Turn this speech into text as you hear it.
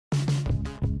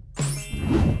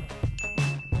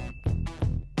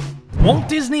Walt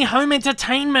Disney Home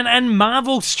Entertainment and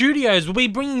Mar-Vel Studios will be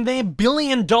bringing their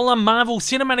billion-dollar Marvel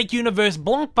Cinematic Universe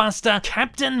blockbuster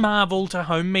Captain Mar-Vel to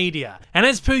home media. And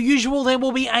as per usual, there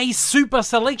will be a super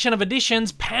selection of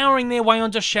editions powering their way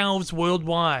onto shelves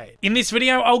worldwide. In this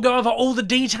video, I'll go over all the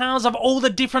details of all the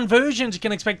different versions you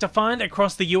can expect to find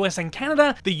across the US and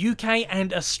Canada, the UK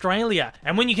and Australia,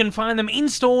 and when you can find them in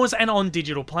stores and on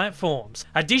digital platforms.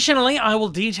 Additionally, I will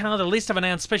detail the list of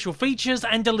announced special features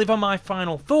and deliver my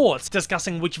final thoughts,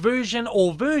 discussing which version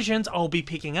or versions I'll be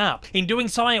picking up. In doing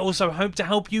so, I also hope to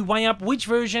help you weigh up which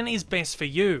version is best for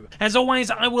you. As always,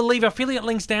 I will leave affiliate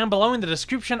links down below in the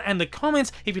description and the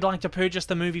comments if you'd like to purchase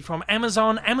the movie from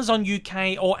Amazon, Amazon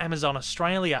UK or Amazon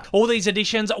Australia. All these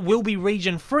editions will be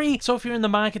region free, so if you're in the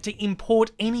market to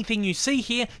import anything you see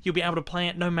here, you'll be able to play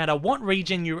it no matter what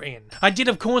region you're in. I did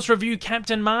of course review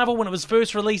Captain Mar-Vel when it was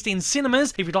first released in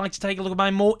cinemas. If you'd like to take a look at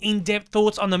my more in-depth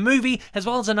thoughts on the movie, as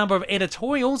well as a number of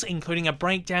editorials, including a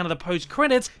breakdown of the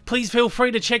post-credits, please feel free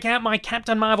to check out my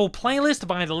Captain Mar-Vel playlist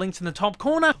via the links in the top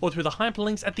corner or through the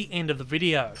hyperlinks at the end of the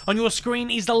video. On your screen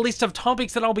is the list of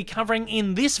topics that I'll be covering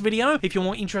in this video. If you're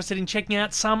more interested in checking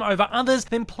out some over others,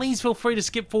 then please feel free to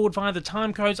skip forward via the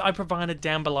timecodes I provided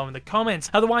down below in the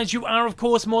comments. Otherwise, you are of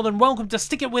course more than welcome to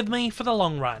stick it with me for the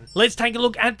long run. Let's take a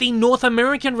look at the North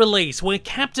American release, where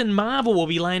Captain Mar-Vel will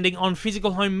be landing on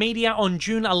physical home media on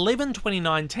June 11,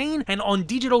 2019, and on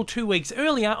digital 2 weeks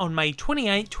earlier on May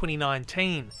 28,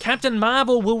 2019. Captain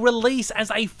Mar-Vel will release as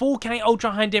a 4K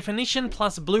Ultra High Definition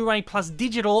plus Blu-ray plus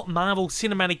Digital Marvel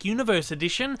Cinematic Universe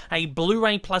Edition, a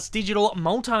Blu-ray plus Digital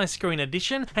Multi-Screen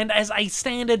Edition, and as a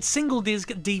standard single-disc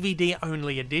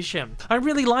DVD-only edition. I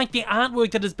really like the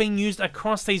artwork that has been used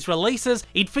across these releases.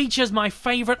 It features my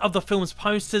favourite of the film's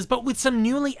posters, but with some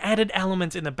newly added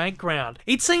elements in the background.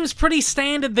 It seems pretty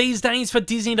standard these days for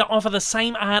Disney to offer the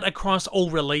same art across all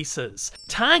releases.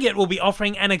 Target will be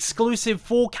offering an exclusive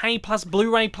 4K plus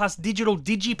Blu-ray plus digital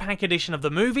digipack edition of the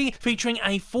movie, featuring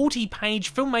a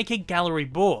 40-page filmmaker gallery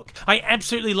book. I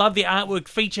absolutely love the artwork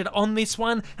featured on this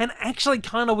one, and actually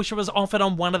kinda wish it was offered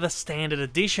on one of the standard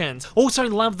editions. Also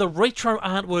love the retro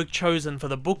artwork chosen for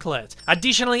the booklet.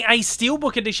 Additionally, a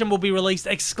steelbook edition will be released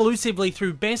exclusively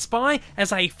through Best Buy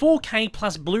as a 4K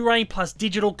plus Blu-ray plus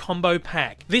digital combo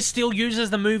pack. This still uses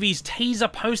the movie's teaser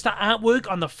poster artwork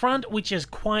on the front, which is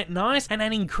quite nice, and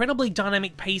an incredibly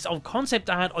dynamic piece of concept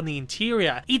art on the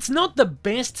interior. It's not the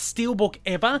best steelbook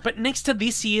ever, but next to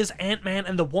this year's Ant-Man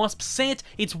and the Wasp set,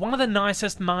 it's one of the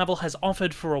nicest Marvel has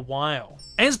offered for a while.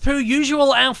 As per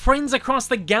usual, our friends across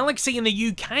the galaxy in the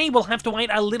UK will have to wait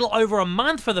a little over a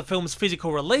month for the film's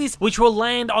physical release, which will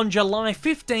land on July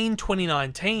 15,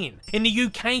 2019. In the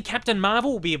UK, Captain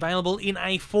Mar-Vel will be available in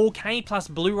a 4K plus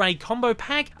Blu-ray combo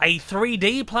pack, a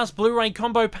 3D plus Blu-ray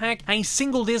combo pack, a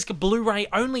single-disc Blu-ray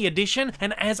only edition,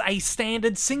 and as a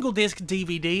standard single-disc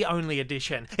DVD only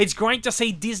edition. It's great to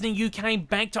see Disney UK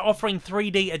back to offering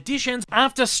 3D editions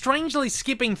after strangely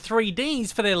skipping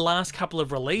 3Ds for their last couple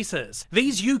of releases.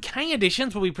 These UK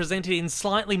editions will be presented in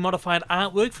slightly modified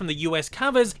artwork from the US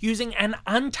covers, using an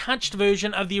untouched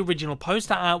version of the original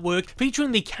poster artwork,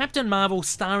 featuring the Captain Mar-Vel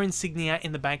star insignia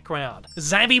in the background.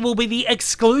 Zavvi will be the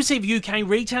exclusive UK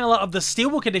retailer of the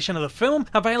Steelbook edition of the film,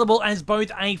 available as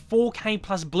both a 4K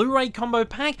plus Blu-ray combo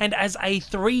pack and as a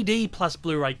 3D plus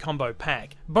Blu-ray combo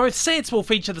pack. Both sets will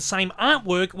feature the same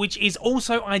artwork, which is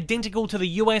also identical to the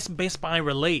US Best Buy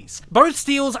release. Both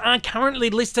steels are currently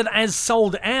listed as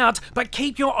sold out, but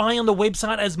keep your eye on the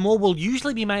website as more will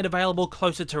usually be made available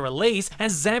closer to release,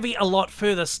 as Zavvi allot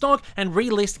further stock and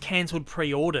relist cancelled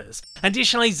pre-orders.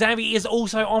 Additionally, Zavvi is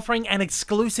also offering an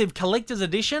exclusive collector's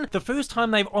edition, the first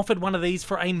time they've offered one of these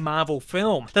for a Marvel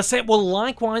film. The set will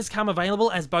likewise come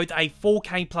available as both a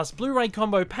 4K plus Blu-ray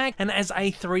combo pack and as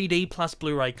a 3D plus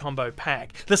Blu-ray combo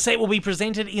pack. The set will be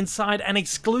presented inside an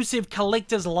exclusive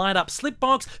collector's light-up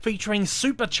slipbox featuring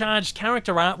supercharged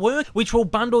character artwork, which will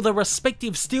bundle the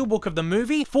respective steelbook of the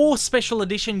movie, 4 special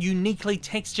edition uniquely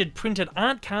textured printed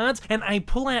art cards, and a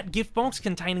pull-out gift box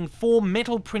containing 4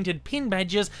 metal printed pin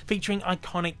badges featuring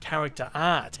iconic character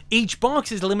art. Each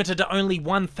box is limited to only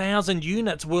 1,000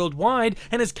 units worldwide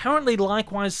and is currently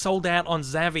likewise sold out on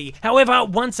Zavvi. However,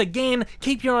 once again,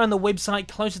 keep your eye on the website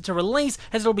closer to release,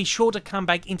 as it'll be sure to come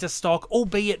back into stock,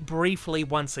 albeit briefly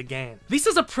once again. This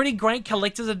is a pretty great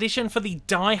collector's edition for the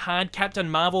die-hard Captain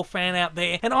Mar-Vel fan out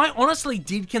there, and I honestly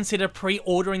did consider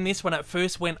pre-ordering this when it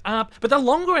first went up, but the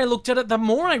longer I looked at it, the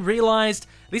more I realised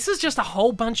this is just a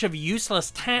whole bunch of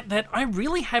useless tat that I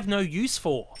really have no use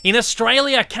for. In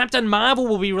Australia, Captain Mar-Vel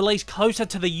will be released closer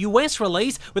to the US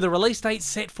release, with a release date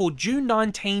set for June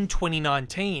 19,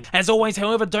 2019. As always,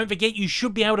 however, don't forget you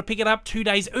should be able to pick it up 2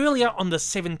 days earlier on the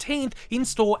 17th in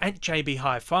store at JB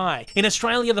Hi-Fi. In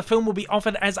Australia, the film will be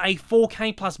offered as a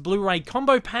 4K plus Blu-ray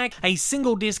combo pack, a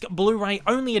single disc Blu-ray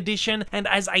only edition, and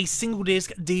as a single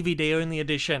disc DVD only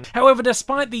edition. However,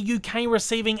 despite the UK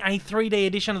receiving a 3D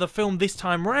edition of the film this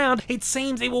time round, it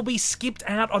seems it will be skipped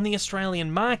out on the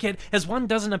Australian market, as one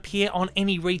doesn't appear on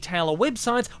any retailer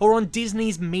websites or on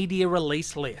Disney's media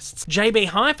release lists. JB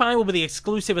Hi-Fi will be the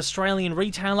exclusive Australian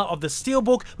retailer of the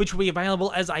steelbook, which will be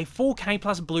available as a 4K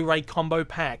plus Blu-ray combo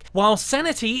pack, while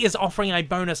Sanity is offering a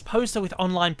bonus poster with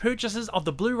online purchases of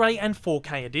the Blu-ray and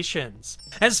 4K editions.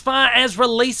 As far as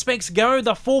release specs go,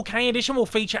 the 4K edition will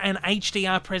feature an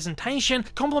HDR presentation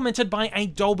complemented by a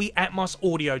Dolby Atmos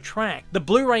audio track. The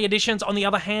Blu-ray editions, on the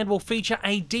other hand, will feature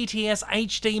a DTS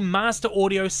HD Master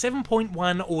Audio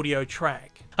 7.1 audio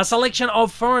track. A selection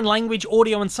of foreign language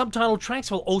audio and subtitle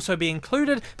tracks will also be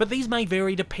included, but these may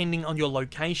vary depending on your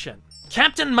location.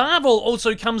 Captain Mar-Vel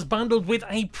also comes bundled with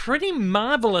a pretty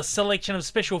marvelous selection of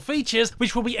special features,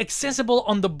 which will be accessible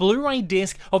on the Blu-ray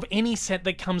disc of any set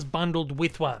that comes bundled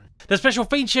with one. The special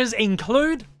features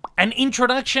include an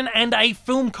introduction and a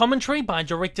film commentary by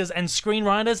directors and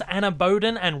screenwriters Anna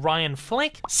Boden and Ryan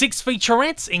Fleck, 6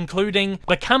 featurettes including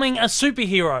Becoming a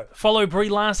Superhero, follow Brie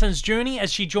Larson's journey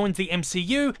as she joins the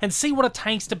MCU and see what it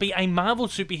takes to be a Marvel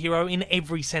superhero in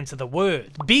every sense of the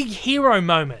word. Big Hero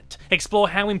Moment, explore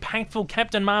how impactful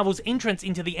Captain Marvel's entrance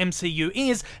into the MCU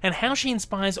is and how she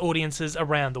inspires audiences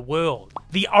around the world.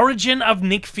 The Origin of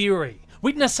Nick Fury,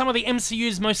 witness some of the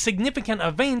MCU's most significant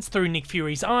events through Nick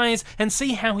Fury's eyes and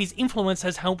see how his influence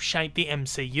has helped shape the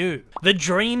MCU. The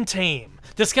Dream Team,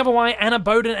 discover why Anna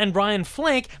Boden and Ryan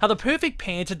Fleck are the perfect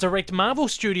pair to direct Marvel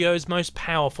Studios' most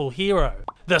powerful hero.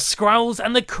 The Skrulls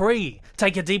and the Kree,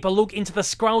 take a deeper look into the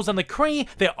Skrulls and the Kree,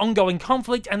 their ongoing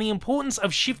conflict, and the importance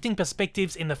of shifting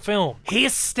perspectives in the film.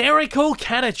 Hysterical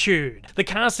Catitude, the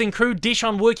cast and crew dish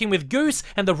on working with Goose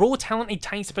and the raw talent it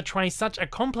takes to portray such a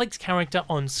complex character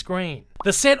on screen.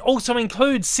 The set also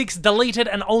includes 6 deleted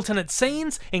and alternate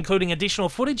scenes, including additional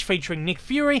footage featuring Nick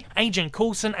Fury, Agent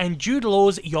Coulson, and Jude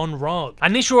Law's Yon-Rogg.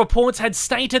 Initial reports had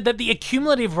stated that the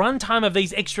accumulative runtime of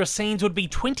these extra scenes would be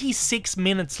 26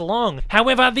 minutes long.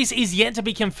 However, this is yet to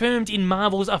be confirmed in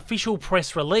Marvel's official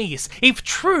press release. If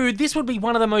true, this would be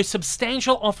one of the most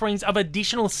substantial offerings of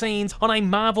additional scenes on a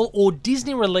Marvel or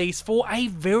Disney release for a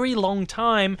very long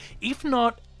time, if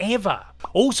not ever.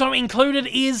 Also included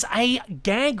is a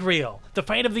gag reel. The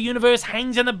fate of the universe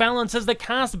hangs in the balance as the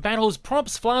cast battles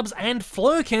props, flubs, and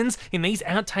flurkins in these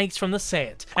outtakes from the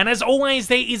set. And as always,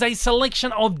 there is a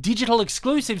selection of digital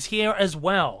exclusives here as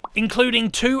well,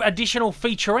 including 2 additional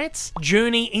featurettes,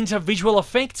 journey into visual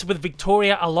effects with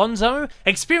Victoria Alonso,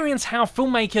 experience how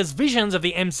filmmakers' visions of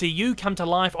the MCU come to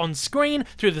life on screen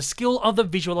through the skill of the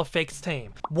visual effects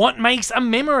team. What makes a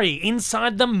memory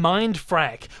inside the mind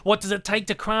frack? What does it take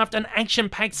to craft an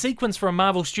action-packed sequence for a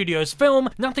Marvel Studios film?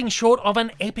 Nothing short of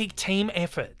an epic team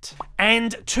effort.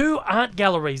 And 2 art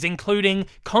galleries, including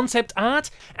concept art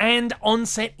and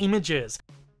on-set images.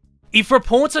 If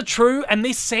reports are true, and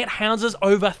this set houses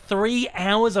over 3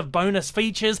 hours of bonus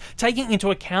features, taking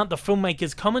into account the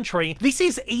filmmaker's commentary, this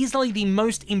is easily the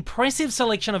most impressive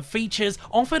selection of features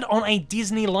offered on a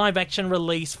Disney live-action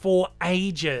release for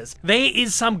ages. There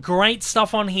is some great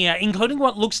stuff on here, including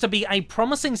what looks to be a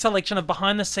promising selection of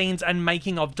behind-the-scenes and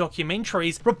making-of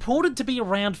documentaries, reported to be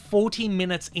around 40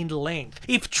 minutes in length.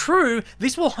 If true,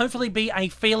 this will hopefully be a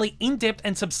fairly in-depth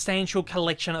and substantial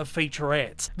collection of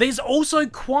featurettes. There's also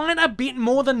quite a bit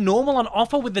more than normal on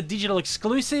offer with the digital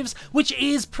exclusives, which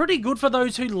is pretty good for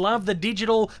those who love the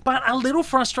digital, but a little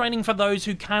frustrating for those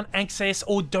who can't access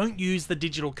or don't use the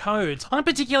digital codes. I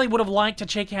particularly would have liked to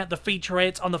check out the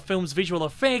featurettes on the film's visual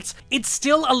effects. It's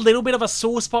still a little bit of a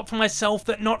sore spot for myself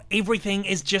that not everything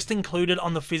is just included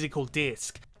on the physical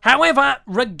disc. However,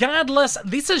 regardless,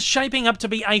 this is shaping up to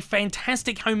be a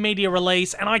fantastic home media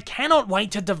release, and I cannot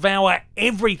wait to devour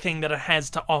everything that it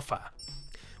has to offer.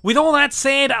 With all that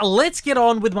said, let's get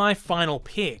on with my final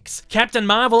picks. Captain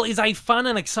Mar-Vel is a fun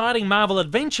and exciting Marvel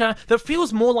adventure that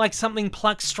feels more like something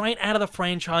plucked straight out of the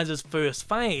franchise's first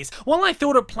phase. While I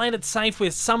thought it played it safe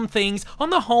with some things,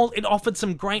 on the whole it offered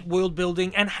some great world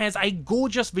building and has a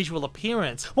gorgeous visual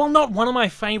appearance. While not one of my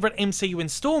favourite MCU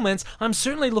installments, I'm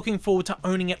certainly looking forward to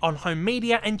owning it on home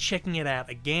media and checking it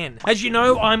out again. As you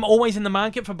know, I'm always in the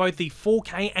market for both the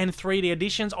 4K and 3D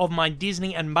editions of my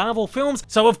Disney and Marvel films,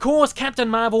 so of course Captain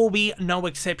Mar-Vel Marvel will be no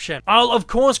exception. I'll of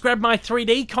course grab my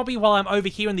 3D copy while I'm over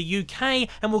here in the UK,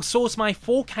 and will source my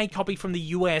 4K copy from the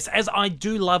US, as I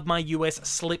do love my US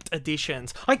slipped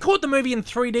editions. I caught the movie in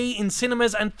 3D in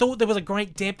cinemas and thought there was a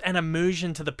great depth and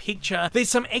immersion to the picture. There's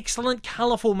some excellent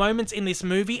colourful moments in this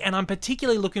movie, and I'm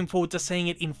particularly looking forward to seeing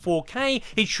it in 4K.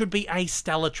 It should be a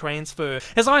stellar transfer.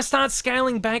 As I start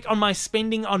scaling back on my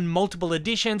spending on multiple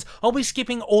editions, I'll be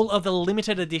skipping all of the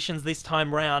limited editions this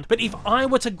time round, but if I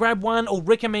were to grab one or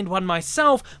recommend one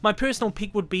myself, my personal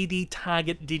pick would be the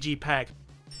Target Digipack.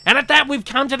 And at that, we've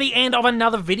come to the end of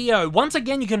another video. Once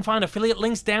again, you can find affiliate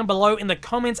links down below in the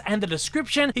comments and the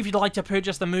description if you'd like to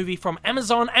purchase the movie from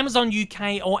Amazon, Amazon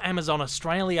UK, or Amazon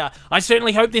Australia. I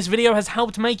certainly hope this video has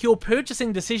helped make your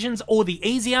purchasing decisions all the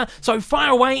easier, so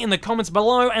fire away in the comments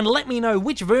below and let me know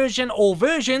which version or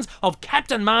versions of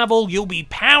Captain Marvel you'll be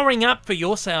powering up for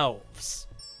yourselves.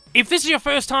 If this is your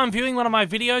first time viewing one of my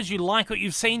videos, you like what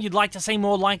you've seen, you'd like to see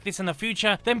more like this in the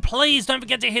future, then please don't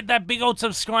forget to hit that big old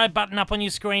subscribe button up on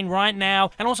your screen right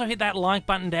now, and also hit that like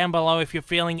button down below if you're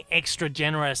feeling extra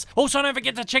generous. Also, don't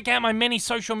forget to check out my many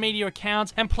social media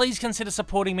accounts, and please consider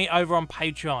supporting me over on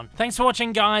Patreon. Thanks for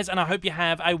watching, guys, and I hope you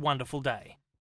have a wonderful day.